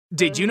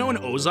Did you know in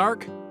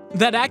Ozark?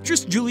 That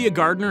actress Julia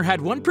Garner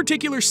had one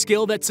particular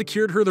skill that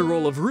secured her the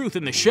role of Ruth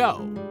in the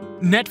show.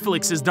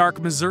 Netflix's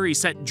dark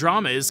Missouri-set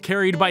drama is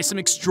carried by some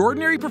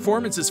extraordinary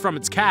performances from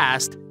its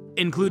cast,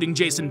 including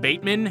Jason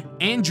Bateman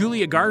and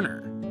Julia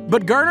Garner.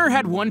 But Garner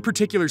had one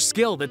particular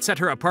skill that set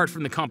her apart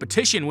from the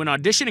competition when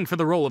auditioning for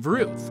the role of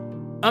Ruth.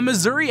 A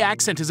Missouri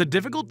accent is a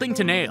difficult thing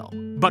to nail,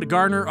 but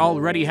Garner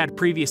already had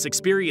previous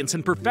experience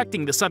in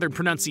perfecting the Southern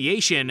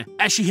pronunciation,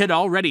 as she had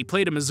already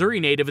played a Missouri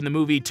native in the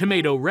movie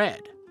Tomato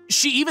Red.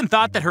 She even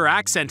thought that her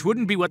accent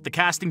wouldn't be what the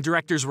casting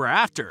directors were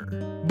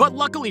after. But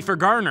luckily for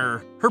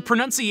Garner, her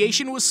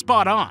pronunciation was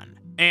spot on,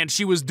 and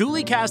she was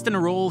duly cast in a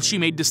role she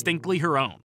made distinctly her own.